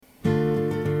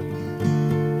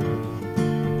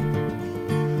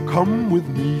Come with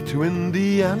me to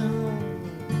Indiana,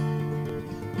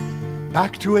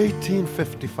 back to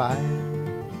 1855,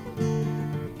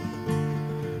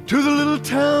 to the little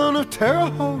town of Terre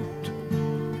Haute,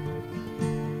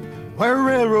 where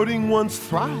railroading once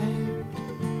thrived.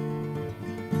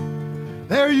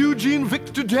 There Eugene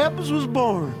Victor Debs was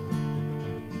born,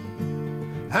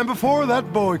 and before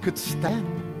that boy could stand,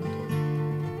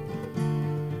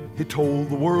 he told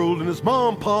the world and his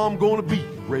mom, Pa, I'm gonna be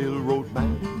a railroad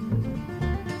man.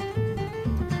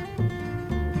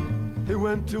 He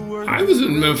went to work. I was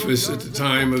in Memphis at the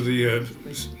time of the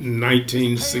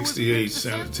 1968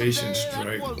 sanitation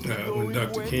strike when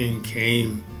Dr. King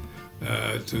came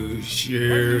to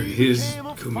share his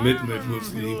commitment with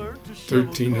the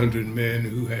 1,300 men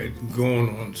who had gone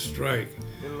on strike.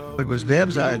 It was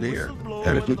Deb's idea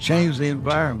that if you change the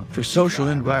environment, the social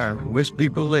environment in which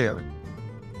people live,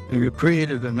 and you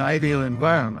created an ideal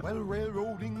environment,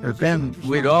 that then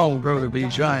we'd all grow to be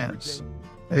giants,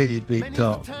 80 feet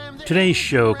tall. Today's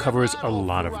show covers a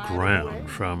lot of ground,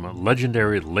 from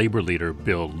legendary labor leader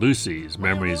Bill Lucey's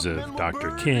memories of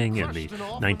Dr. King and the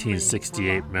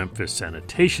 1968 Memphis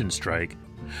sanitation strike,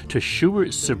 to Schubert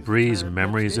Sabri's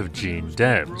memories of Gene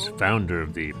Debs, founder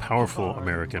of the powerful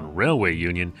American Railway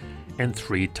Union and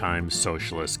three-time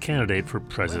socialist candidate for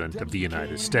President of the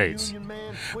United States.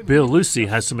 Bill Lucey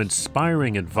has some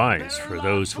inspiring advice for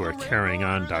those who are carrying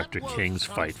on Dr. King's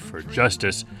fight for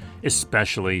justice,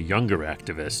 especially younger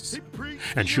activists.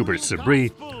 And Schubert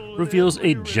Sabri reveals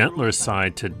a gentler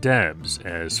side to Debs,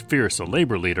 as fierce a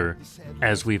labor leader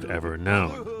as we've ever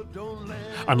known.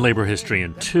 On Labor History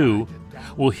in 2,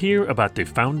 we'll hear about the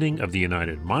founding of the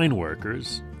United Mine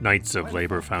Workers, Knights of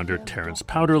Labor founder Terence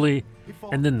Powderly,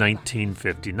 and the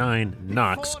 1959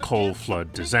 Knox coal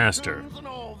flood disaster.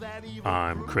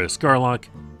 I'm Chris Garlock,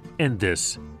 and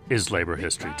this is Labor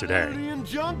History Today.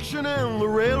 Junction and the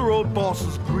railroad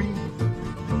bosses agreed.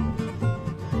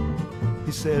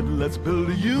 He said, let's build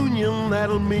a union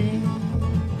that'll meet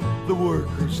the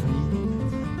workers'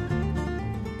 needs.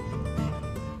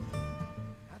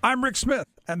 I'm Rick Smith,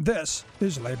 and this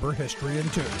is Labor History in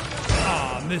 2.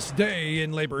 On this day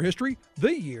in labor history,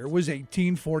 the year was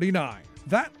 1849.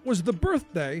 That was the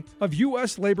birthday of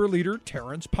U.S. labor leader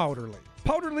Terence Powderly.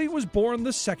 Powderly was born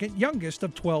the second youngest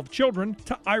of 12 children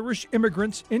to Irish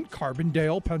immigrants in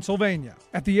Carbondale, Pennsylvania.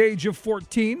 At the age of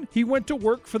 14, he went to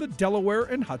work for the Delaware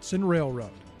and Hudson Railroad.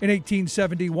 In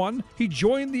 1871, he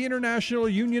joined the International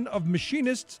Union of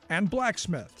Machinists and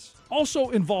Blacksmiths. Also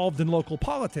involved in local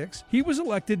politics, he was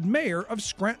elected mayor of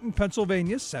Scranton,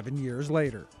 Pennsylvania 7 years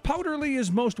later. Powderly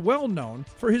is most well known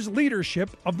for his leadership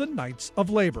of the Knights of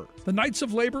Labor. The Knights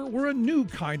of Labor were a new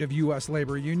kind of U.S.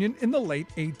 labor union in the late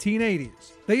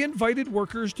 1880s. They invited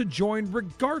workers to join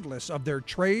regardless of their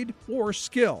trade or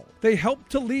skill. They helped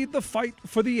to lead the fight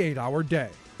for the 8-hour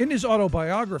day. In his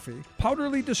autobiography,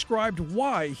 Powderly described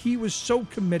why he was so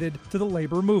committed to the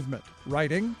labor movement,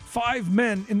 writing, 5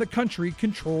 men in the country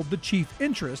controlled the chief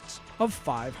interests of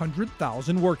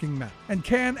 500,000 working men, and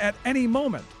can at any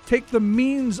moment take the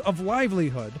means of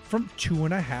livelihood from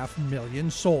 2.5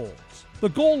 million souls. The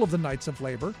goal of the Knights of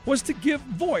Labor was to give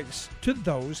voice to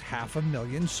those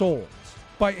 500,000 souls.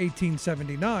 By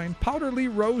 1879, Powderly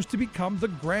rose to become the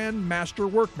Grand Master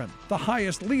Workman, the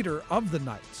highest leader of the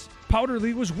Knights.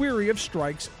 Powderly was weary of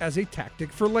strikes as a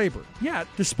tactic for labor. Yet,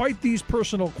 despite these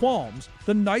personal qualms,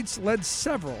 the Knights led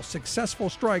several successful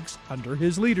strikes under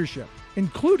his leadership,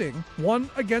 including one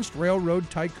against railroad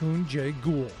tycoon Jay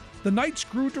Gould. The Knights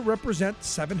grew to represent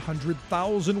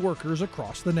 700,000 workers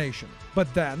across the nation.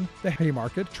 But then, the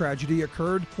Haymarket tragedy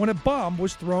occurred when a bomb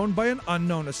was thrown by an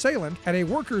unknown assailant at a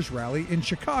workers' rally in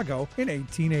Chicago in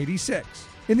 1886.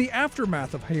 In the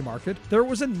aftermath of Haymarket, there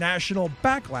was a national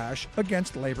backlash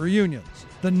against labor unions.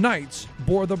 The Knights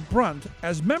bore the brunt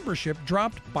as membership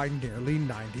dropped by nearly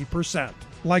 90%.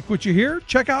 Like what you hear?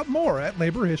 Check out more at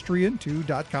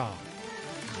laborhistoryin2.com.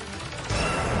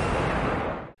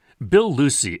 Bill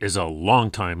Lucey is a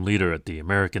longtime leader at the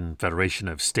American Federation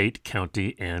of State,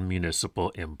 County, and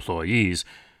Municipal Employees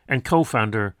and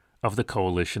co-founder of the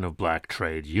Coalition of Black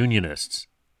Trade Unionists.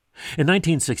 In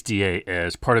 1968,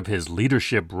 as part of his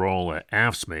leadership role at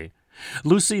AFSCME,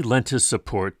 Lucey lent his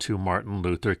support to Martin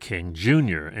Luther King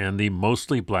Jr. and the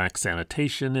mostly black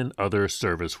sanitation and other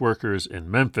service workers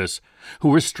in Memphis who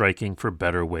were striking for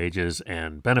better wages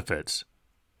and benefits.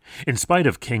 In spite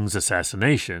of King's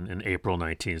assassination in April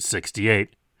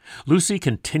 1968, Lucey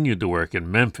continued to work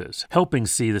in Memphis, helping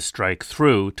see the strike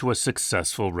through to a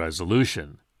successful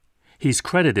resolution. He's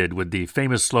credited with the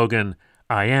famous slogan,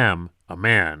 "I am a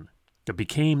man," that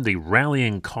became the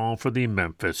rallying call for the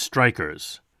Memphis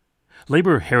strikers.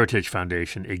 Labor Heritage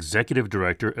Foundation Executive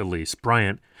Director Elise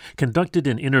Bryant conducted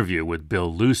an interview with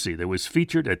Bill Lucey that was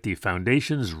featured at the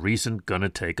Foundation's recent Gonna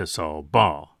Take Us All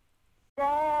ball. The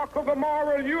arc of the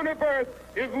moral universe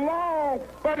is long,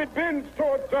 but it bends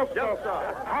toward justice. Yes,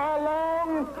 sir. How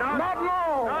long? Not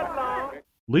long. Not long.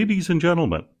 Ladies and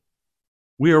gentlemen,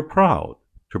 we are proud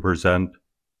to present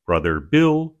Brother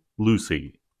Bill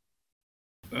Lucey.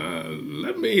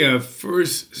 Let me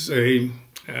first say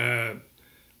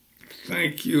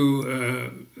thank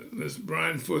you, Ms.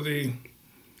 Bryant, for the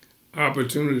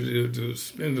opportunity to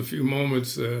spend a few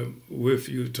moments with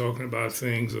you talking about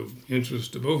things of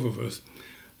interest to both of us.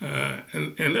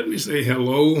 And let me say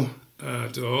hello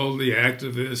to all the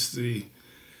activists,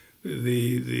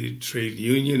 the trade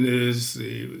unionists,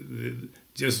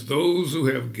 just those who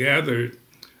have gathered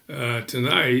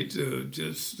tonight to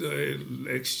just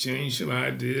exchange some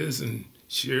ideas and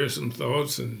share some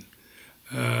thoughts and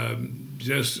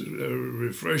just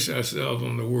refresh ourselves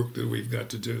on the work that we've got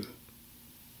to do.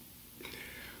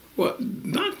 Well,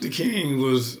 Dr. King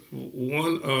was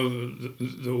one of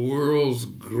the world's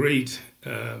great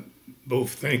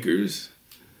both thinkers,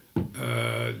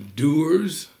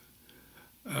 doers,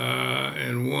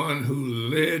 and one who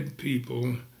led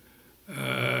people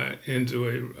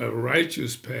into a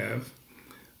righteous path,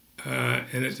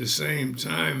 and at the same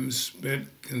time spent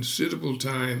considerable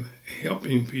time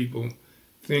helping people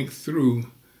think through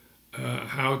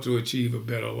how to achieve a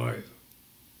better life.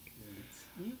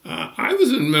 I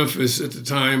was in Memphis at the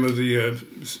time of the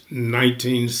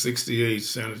 1968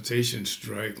 sanitation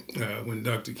strike when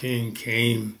Dr. King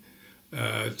came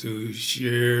to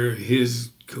share his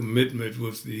commitment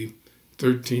with the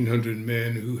 1,300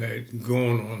 men who had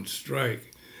gone on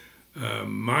strike.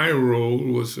 My role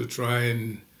was to try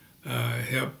and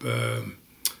help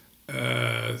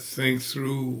think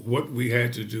through what we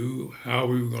had to do, how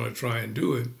we were going to try and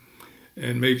do it,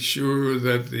 and make sure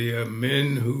that the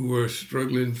men who were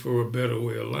struggling for a better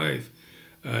way of life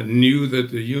knew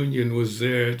that the union was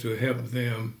there to help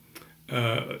them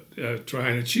try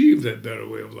and achieve that better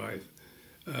way of life.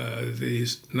 The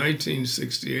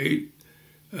 1968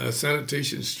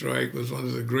 sanitation strike was one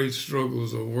of the great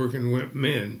struggles of working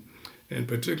men, and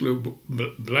particularly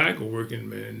black working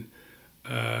men,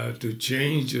 to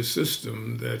change a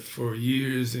system that for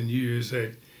years and years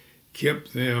had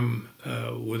kept them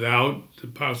without the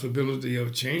possibility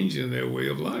of changing their way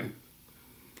of life.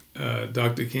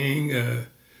 Dr. King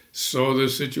saw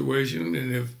this situation,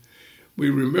 and if we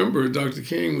remember, Dr.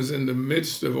 King was in the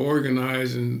midst of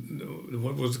organizing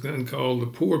what was then called the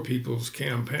Poor People's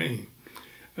Campaign,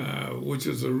 which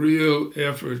was a real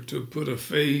effort to put a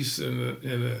face and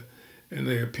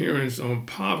the appearance on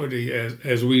poverty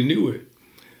as we knew it.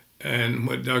 And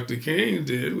what Dr. King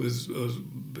did was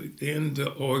begin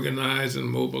to organize and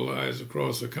mobilize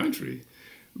across the country,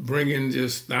 bringing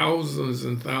just thousands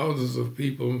and thousands of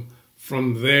people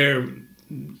from their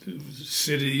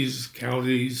cities,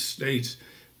 counties, states,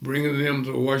 bringing them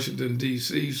to Washington,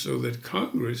 D.C. so that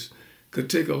Congress could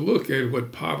take a look at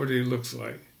what poverty looks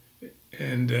like.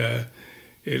 And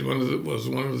it was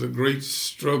one of the great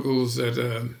struggles that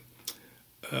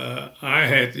I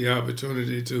had the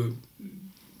opportunity to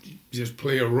just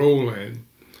play a role in.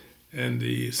 And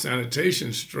the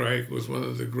sanitation strike was one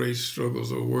of the great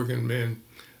struggles of working men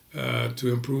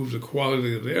to improve the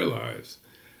quality of their lives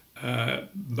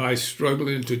by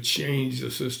struggling to change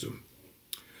the system.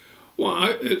 Well,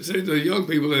 I'd say to young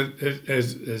people,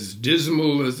 as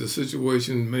dismal as the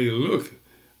situation may look,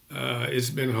 it's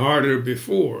been harder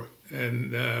before,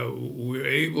 and we're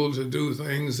able to do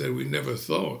things that we never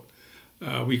thought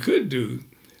we could do,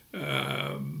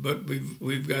 but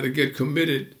we've got to get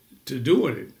committed to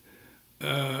doing it.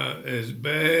 As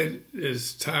bad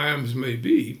as times may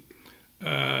be,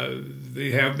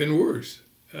 they have been worse.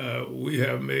 We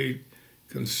have made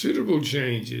considerable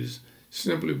changes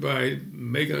simply by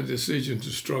making a decision to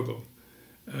struggle,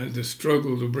 and to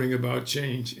struggle to bring about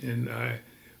change. And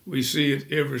we see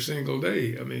it every single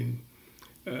day. I mean,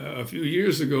 a few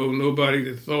years ago, nobody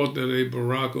had thought that a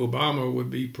Barack Obama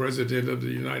would be president of the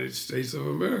United States of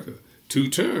America, 2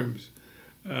 terms.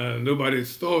 Nobody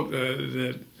thought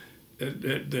that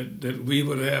we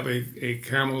would have a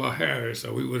Kamala Harris,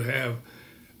 or we would have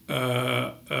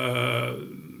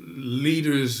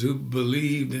leaders who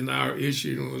believed in our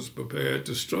issue and was prepared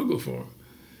to struggle for them.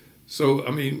 So,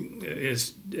 I mean,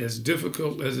 as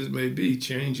difficult as it may be,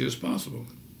 change is possible.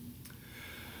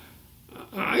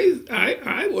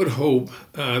 I would hope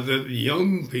that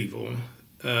young people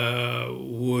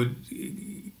would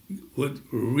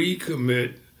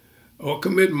recommit or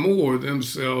commit more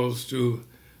themselves to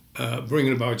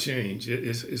bringing about change.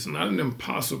 It's not an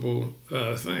impossible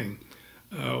thing.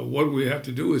 What we have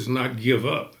to do is not give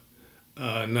up,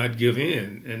 not give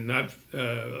in, and not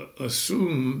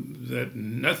assume that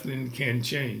nothing can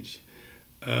change.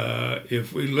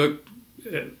 If we look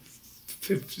at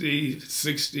 50,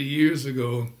 60 years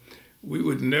ago, we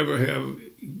would never have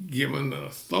given a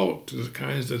thought to the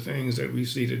kinds of things that we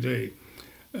see today,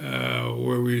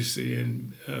 where we see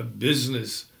in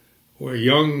business, where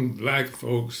young black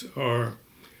folks are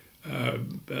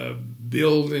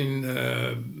building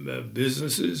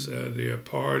businesses. They are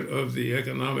part of the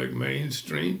economic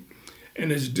mainstream,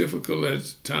 and as difficult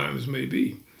as times may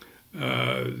be,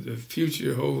 the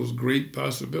future holds great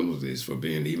possibilities for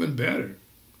being even better.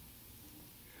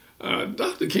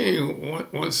 Dr. King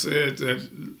once said that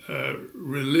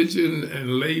religion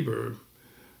and labor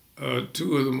are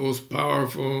two of the most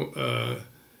powerful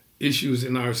issues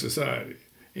in our society.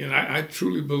 And I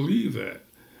truly believe that.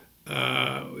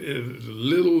 There's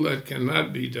little that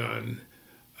cannot be done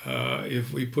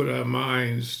if we put our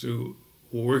minds to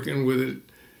working with it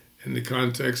in the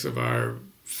context of our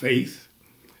faith,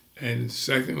 and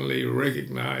secondly,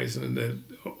 recognizing that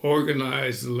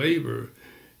organized labor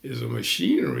is a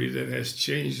machinery that has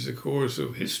changed the course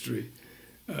of history,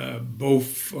 both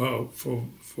for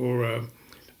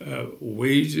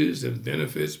wages and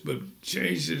benefits, but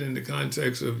changed it in the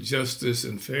context of justice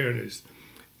and fairness.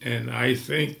 And I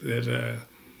think that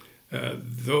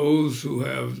those who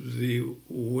have the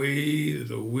way,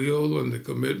 the will, and the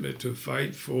commitment to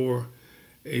fight for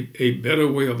a better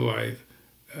way of life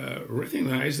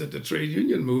recognize that the trade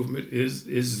union movement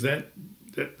is that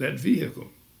vehicle.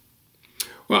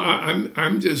 Well,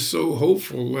 I'm just so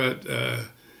hopeful that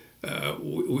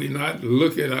we not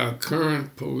look at our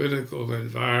current political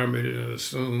environment and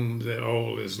assume that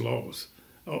all is lost.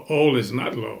 All is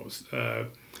not lost.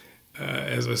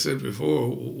 As I said before,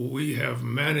 we have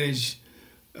managed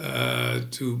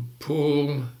to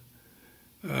pull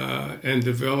and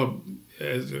develop,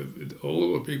 as the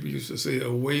older people used to say,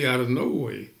 a way out of no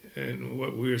way. And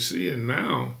what we're seeing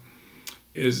now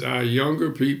is our younger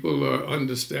people are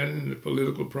understanding the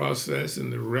political process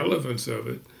and the relevance of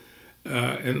it.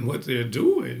 And what they're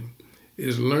doing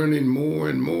is learning more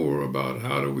and more about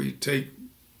how do we take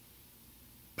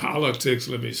politics,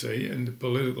 let me say, and the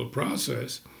political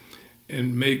process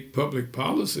and make public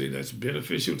policy that's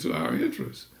beneficial to our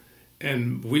interests.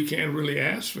 And we can't really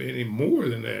ask for any more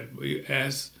than that. We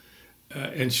ask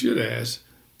and should ask,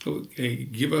 okay,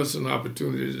 give us an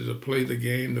opportunity to play the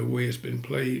game the way it's been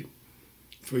played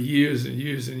for years and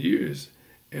years and years.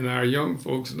 And our young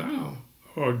folks now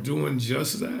are doing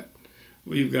just that.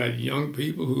 We've got young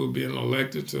people who are being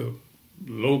elected to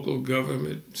local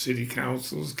government, city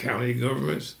councils, county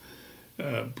governments,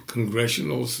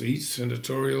 congressional seats,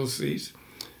 senatorial seats.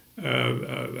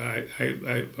 A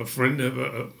friend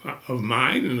of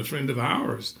mine and a friend of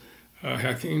ours,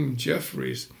 Hakeem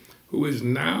Jeffries, who is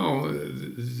now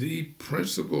the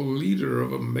principal leader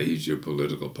of a major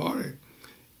political party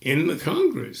in the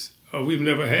Congress. We've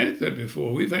never had that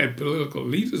before. We've had political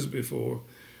leaders before,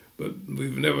 but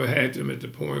we've never had them at the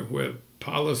point where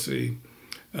policy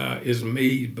is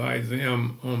made by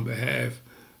them on behalf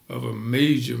of a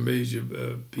major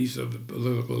piece of the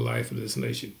political life of this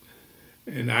nation.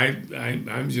 And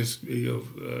I'm just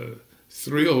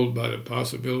thrilled by the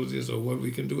possibilities of what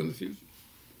we can do in the future.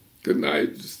 Good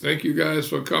night. Thank you guys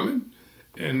for coming.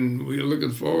 And we're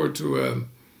looking forward to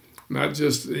not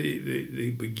just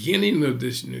the beginning of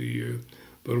this new year,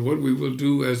 but what we will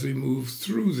do as we move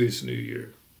through this new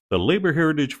year. The Labor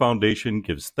Heritage Foundation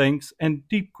gives thanks and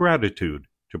deep gratitude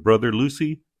to Brother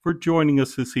Lucy for joining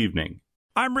us this evening.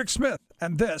 I'm Rick Smith,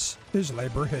 and this is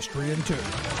Labor History in 2.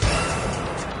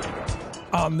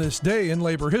 On this day in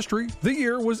labor history, the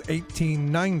year was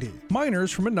 1890.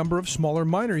 Miners from a number of smaller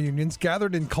miner unions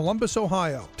gathered in Columbus,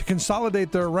 Ohio, to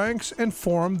consolidate their ranks and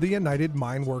form the United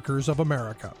Mine Workers of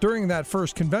America. During that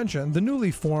first convention, the newly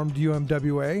formed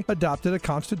UMWA adopted a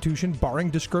constitution barring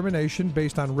discrimination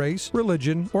based on race,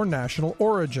 religion, or national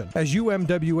origin, as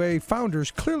UMWA founders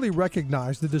clearly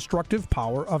recognized the destructive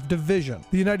power of division.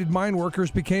 The United Mine Workers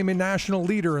became a national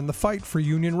leader in the fight for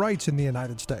union rights in the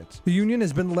United States. The union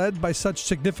has been led by such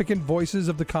significant voices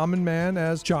of the common man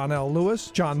as John L.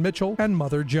 Lewis, John Mitchell, and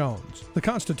Mother Jones. The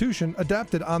Constitution,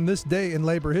 adapted on this day in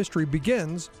labor history,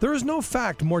 begins, "There is no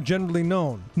fact more generally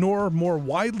known, nor more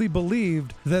widely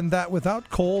believed, than that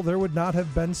without coal there would not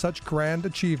have been such grand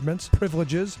achievements,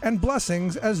 privileges, and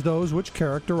blessings as those which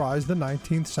characterize the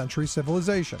 19th century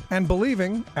civilization. And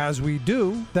believing, as we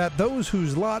do, that those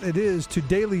whose lot it is to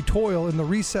daily toil in the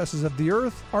recesses of the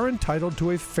earth are entitled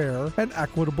to a fair and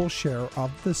equitable share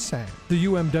of the same." The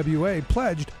UMWA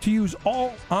pledged to use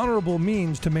all honorable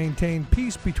means to maintain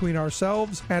peace between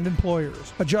ourselves and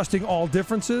employers, adjusting all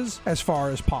differences as far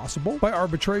as possible by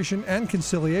arbitration and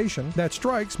conciliation that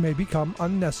strikes may become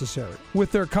unnecessary.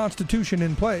 With their constitution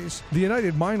in place, the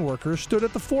United Mine Workers stood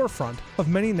at the forefront of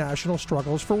many national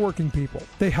struggles for working people.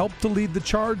 They helped to lead the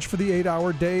charge for the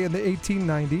 8-hour day in the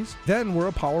 1890s, then were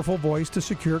a powerful voice to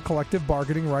secure collective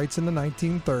bargaining rights in the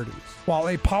 1930s. While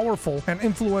a powerful and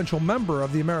influential member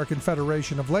of the American Federation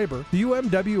of Labor, the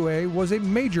UMWA was a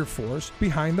major force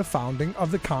behind the founding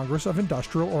of the Congress of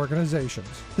Industrial Organizations.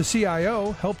 The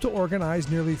CIO helped to organize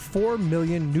nearly 4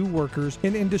 million new workers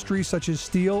in industries such as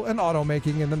steel and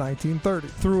automaking in the 1930s.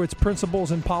 Through its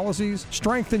principles and policies,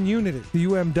 strength and unity, the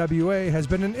UMWA has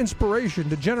been an inspiration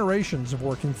to generations of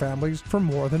working families for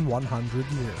more than 100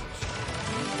 years.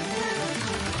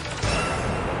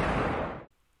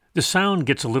 The sound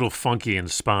gets a little funky in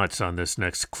spots on this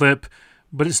next clip,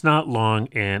 but it's not long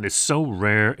and it's so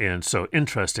rare and so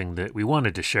interesting that we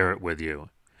wanted to share it with you.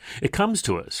 It comes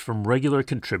to us from regular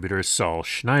contributor Saul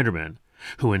Schneiderman,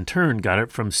 who in turn got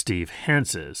it from Steve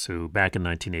Hanses, who back in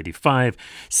 1985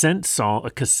 sent Saul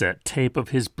a cassette tape of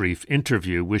his brief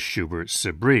interview with Schubert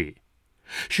Sabri.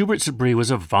 Schubert Sabri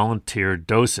was a volunteer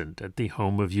docent at the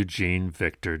home of Eugene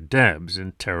Victor Debs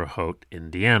in Terre Haute,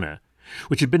 Indiana,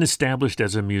 which had been established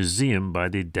as a museum by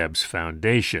the Debs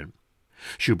Foundation.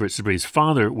 Schubert Sabri's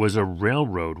father was a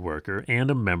railroad worker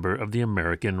and a member of the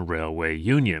American Railway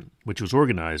Union, which was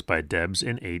organized by Debs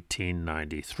in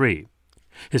 1893.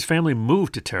 His family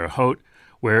moved to Terre Haute,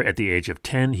 where at the age of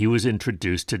 10 he was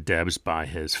introduced to Debs by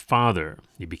his father.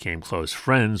 He became close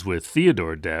friends with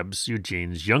Theodore Debs,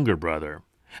 Eugene's younger brother.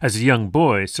 As a young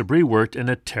boy, Sabri worked in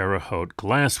a Terre Haute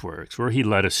glassworks, where he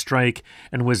led a strike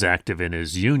and was active in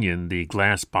his union, the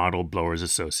Glass Bottle Blowers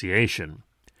Association.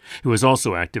 He was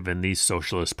also active in the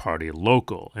Socialist Party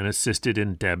Local and assisted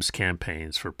in Debs'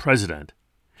 campaigns for president.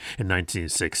 In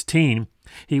 1916,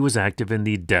 he was active in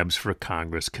the Debs for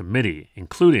Congress Committee,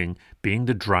 including being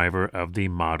the driver of the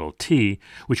Model T,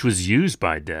 which was used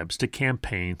by Debs to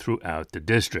campaign throughout the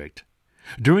district.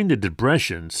 During the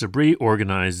Depression, Sabri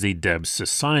organized the Debs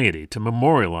Society to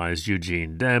memorialize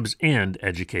Eugene Debs and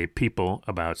educate people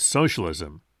about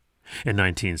socialism. In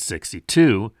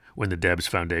 1962, when the Debs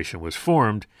Foundation was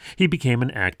formed, he became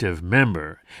an active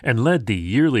member and led the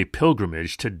yearly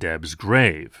pilgrimage to Debs'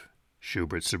 grave.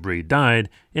 Schubert Sabri died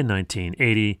in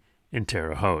 1980 in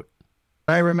Terre Haute.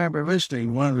 I remember listening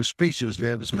to one of the speeches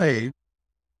Debs made,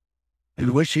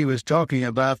 in which he was talking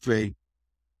about the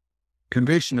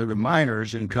condition of the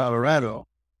miners in Colorado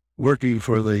working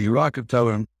for the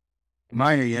Rockefeller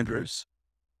mining interests.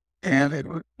 And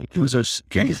it was a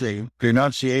scathing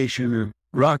denunciation of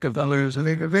Rockefeller as an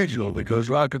individual, because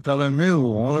Rockefeller knew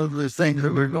all of the things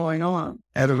that were going on,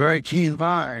 had a very keen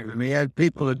mind, and he had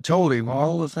people that told him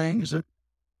all the things that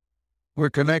were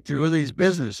connected with these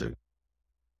businesses.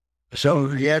 So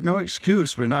he had no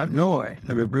excuse for not knowing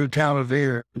the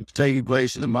brutality taking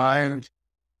place in the mine,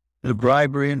 the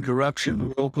bribery and corruption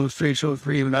of local officials,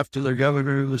 even up to the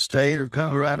governor of the state of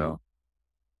Colorado.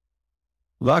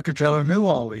 Rockefeller knew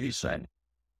all these things.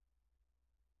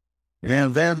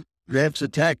 And then Debs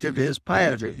attacked his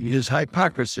piety, his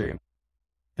hypocrisy.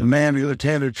 A man who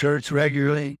attended church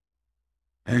regularly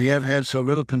and yet had so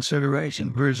little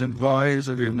consideration for his employees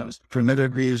that he was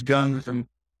permitted to use guns and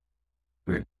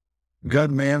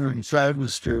gunmen and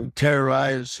threats to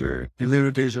terrorize the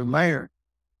communities of mayor.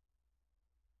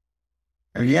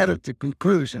 And yet at the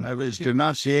conclusion of his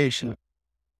denunciation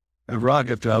of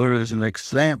Rockefeller as an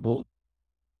example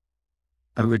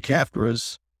of the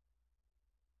capitalists,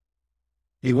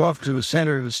 he walked to the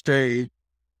center of the stage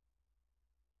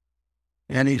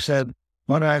and he said,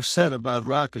 "What I've said about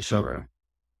Rockefeller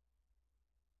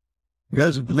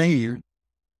doesn't mean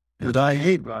that I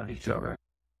hate Rockefeller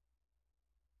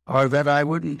or that I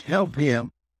wouldn't help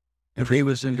him if he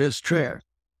was in distress.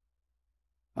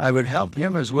 I would help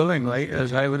him as willingly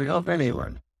as I would help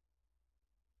anyone."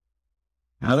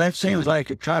 Now that seems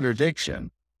like a contradiction,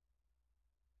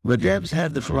 but Debs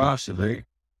had the philosophy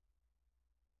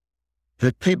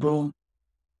that people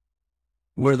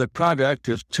were the product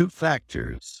of two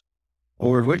factors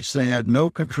over which they had no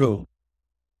control.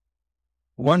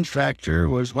 One factor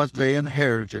was what they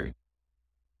inherited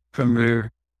from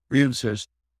their immune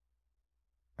system,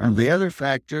 and the other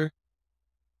factor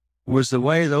was the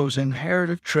way those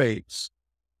inherited traits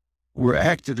were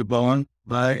acted upon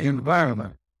by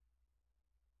environment,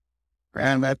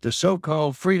 and that the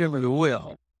so-called freedom of the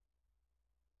will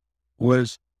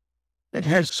it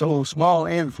has so small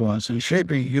influence in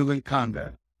shaping human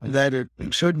conduct that it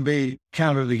shouldn't be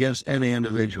counted against any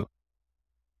individual.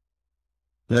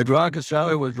 That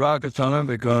Rockefeller was Rockefeller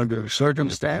because of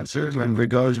circumstances and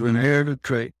because of inherited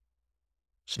trait.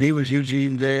 He was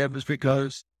Eugene Debs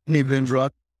because he'd been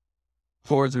brought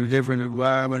forth in a different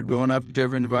environment, growing up in a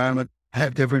different environment,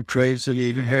 had different traits that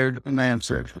he'd inherited from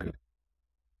ancestry.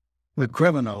 The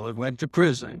criminal that went to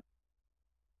prison,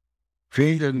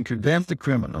 he didn't condemn the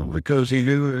criminal because he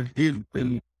knew that he'd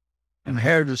been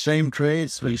inherited the same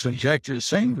traits, but he subjected to the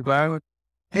same environment,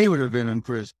 he would have been in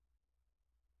prison.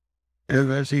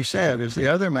 As he said, if the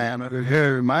other man had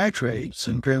inherited my traits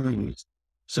and been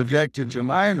subjected to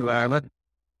my environment,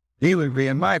 he would be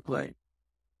in my place.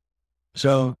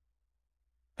 So,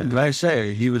 as I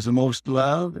say, he was the most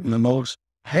loved and the most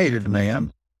hated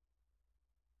man.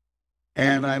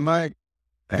 And I might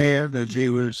add that he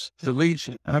was the least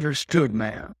understood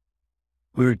man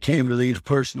when it came to these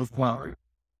personal qualities.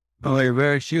 Only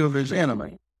very few of his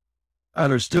enemies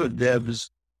understood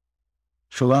Debs'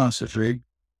 philosophy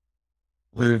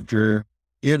that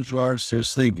influenced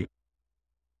his thinking.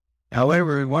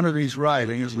 However, in one of these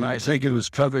writings, and I think it was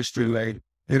published through an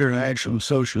International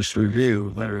Socialist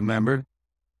Review, I remember,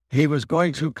 he was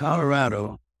going through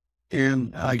Colorado,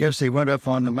 and I guess he went up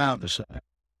on the mountainside.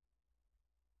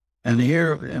 And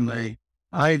here in the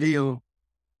ideal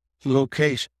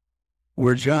location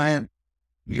were giant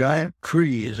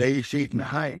trees, 80 feet in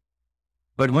height.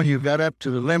 But when you got up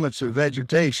to the limits of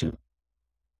vegetation,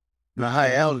 the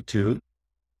high altitude,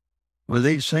 well,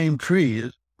 these same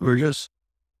trees were just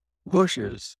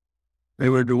bushes. They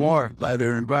were dwarfed by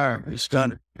their environment,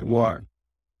 stunted, dwarfed.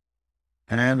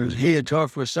 And he had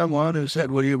talked with someone who said,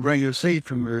 well, you bring a seed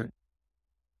from your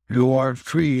dwarf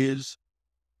trees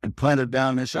and plant it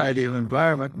down this ideal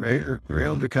environment, they're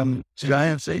able to become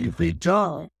giants 80 feet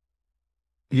tall.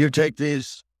 You take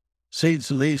these seeds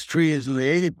of these trees in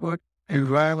the 80-foot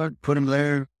environment, put them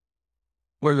there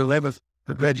where the limit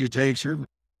of vegetation,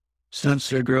 since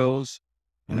their growth,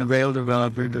 and they'll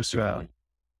develop into stride.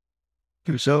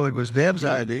 So it was Debs'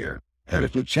 idea that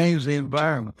if you change the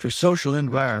environment, the social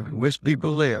environment in which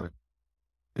people live,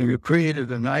 and you created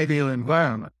an ideal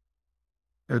environment,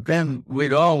 that then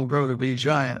we'd all grow to be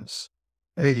giants,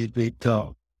 80 feet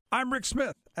tall. I'm Rick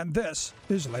Smith, and this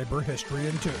is Labor History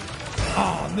in 2.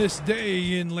 On this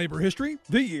day in labor history,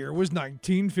 the year was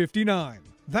 1959.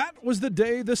 That was the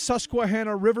day the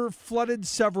Susquehanna River flooded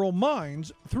several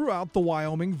mines throughout the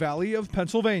Wyoming Valley of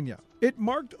Pennsylvania. It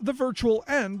marked the virtual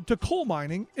end to coal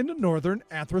mining in the northern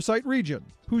anthracite region,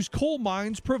 whose coal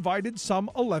mines provided some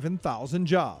 11,000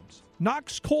 jobs.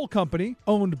 Knox Coal Company,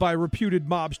 owned by reputed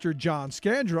mobster John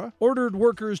Scandra, ordered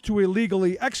workers to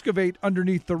illegally excavate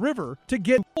underneath the river to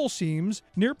get coal seams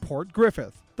near Port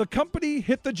Griffith. The company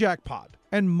hit the jackpot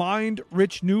and mined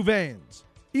rich new veins.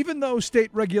 Even though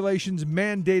state regulations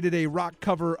mandated a rock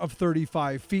cover of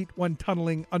 35 feet when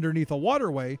tunneling underneath a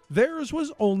waterway, theirs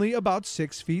was only about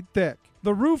 6 feet thick.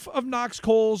 The roof of Knox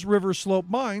Coal's River Slope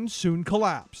mine soon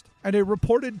collapsed, and a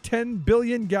reported 10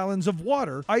 billion gallons of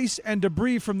water, ice, and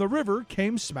debris from the river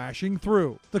came smashing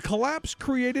through. The collapse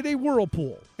created a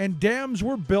whirlpool, and dams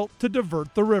were built to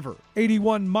divert the river.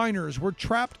 81 miners were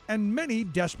trapped, and many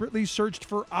desperately searched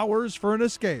for hours for an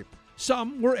escape.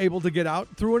 Some were able to get out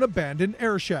through an abandoned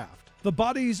air shaft. The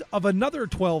bodies of another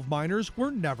 12 miners were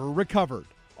never recovered.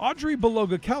 Audrey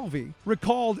Beloga Calvi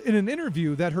recalled in an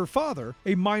interview that her father,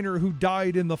 a miner who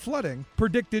died in the flooding,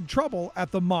 predicted trouble at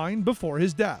the mine before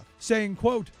his death, saying,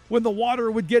 quote, "When the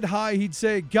water would get high, he'd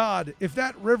say, 'God, if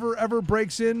that river ever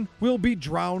breaks in, we'll be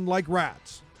drowned like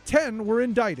rats.'" 10 were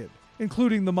indicted,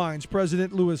 including the mine's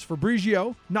president, Louis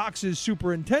Fabrizio, Knox's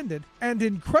superintendent, and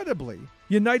incredibly,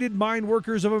 United Mine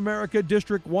Workers of America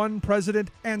District 1 president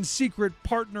and secret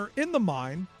partner in the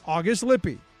mine, August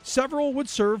Lippy. Several would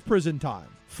serve prison time.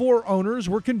 4 owners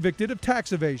were convicted of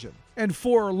tax evasion, and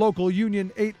 4 local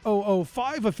Union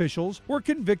 8005 officials were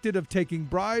convicted of taking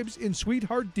bribes in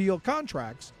sweetheart deal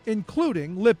contracts,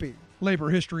 including Lippy.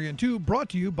 Labor History in 2 brought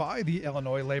to you by the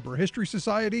Illinois Labor History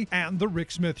Society and The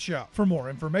Rick Smith Show. For more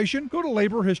information, go to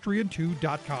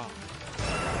laborhistoryin2.com.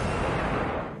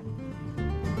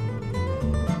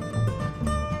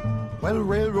 Well,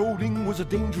 railroading was a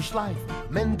dangerous life.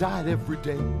 Men died every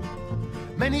day.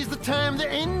 Many's the time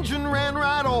the engine ran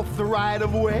right off the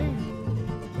right-of-way.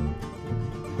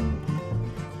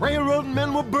 Railroad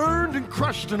men were burned and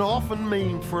crushed and often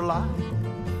maimed for life.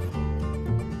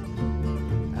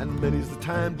 And many's the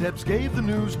time Debs gave the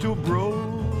news to a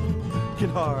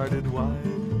broken-hearted wife.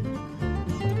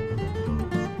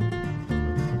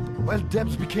 Well,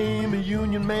 Debs became a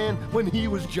union man when he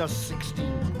was just 16.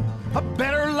 A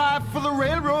better life for the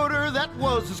railroader, that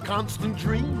was his constant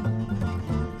dream.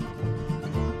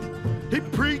 He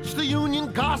preached the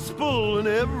union gospel in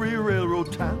every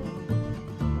railroad town.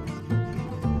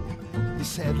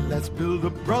 said, let's build a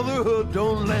brotherhood,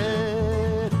 don't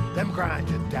let them grind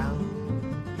you down.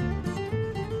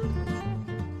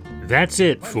 That's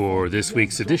it for this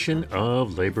week's edition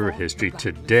of Labor History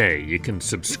Today. You can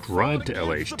subscribe to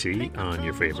LHT on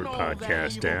your favorite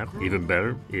podcast app. Even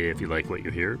better, if you like what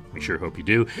you hear, we sure hope you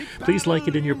do. Please like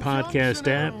it in your podcast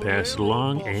app, pass it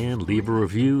along, and leave a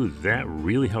review. That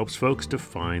really helps folks to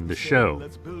find the show.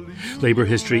 Labor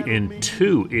History in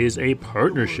 2 is a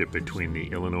partnership between the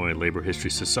Illinois Labor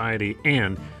History Society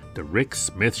and The Rick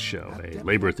Smith Show, a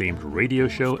labor-themed radio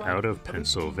show out of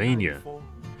Pennsylvania.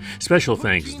 Special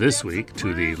thanks this week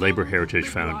to the Labor Heritage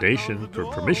Foundation for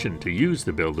permission to use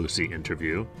the Bill Lucy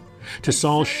interview, to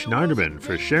Saul Schneiderman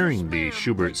for sharing the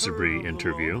Schubert Sabri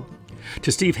interview,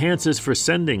 to Steve Hanses for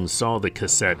sending Saul the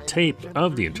cassette tape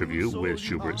of the interview with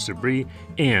Schubert Sabri,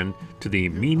 and to the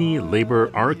Meany Labor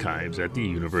Archives at the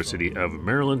University of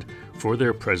Maryland for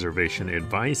their preservation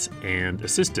advice and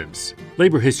assistance.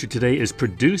 Labor History Today is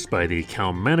produced by the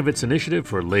Kalmanovitz Initiative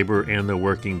for Labor and the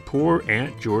Working Poor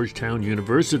at Georgetown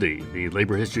University. The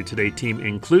Labor History Today team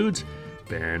includes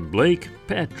Ben Blake,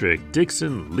 Patrick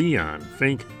Dixon, Leon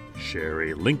Fink,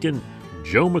 Sherry Lincoln,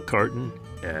 Joe McCartan,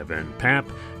 Evan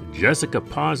Papp, Jessica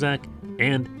Pozak,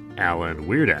 and Alan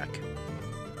Weirdak.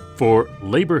 For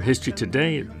Labor History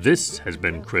Today, this has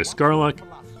been Chris Garlock.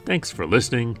 Thanks for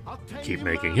listening, keep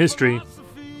making history,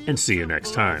 and see you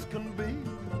next time.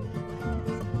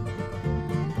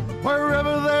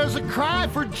 Wherever there's a cry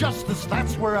for justice,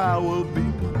 that's where I will be.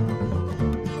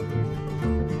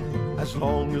 As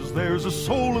long as there's a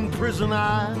soul in prison,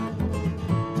 I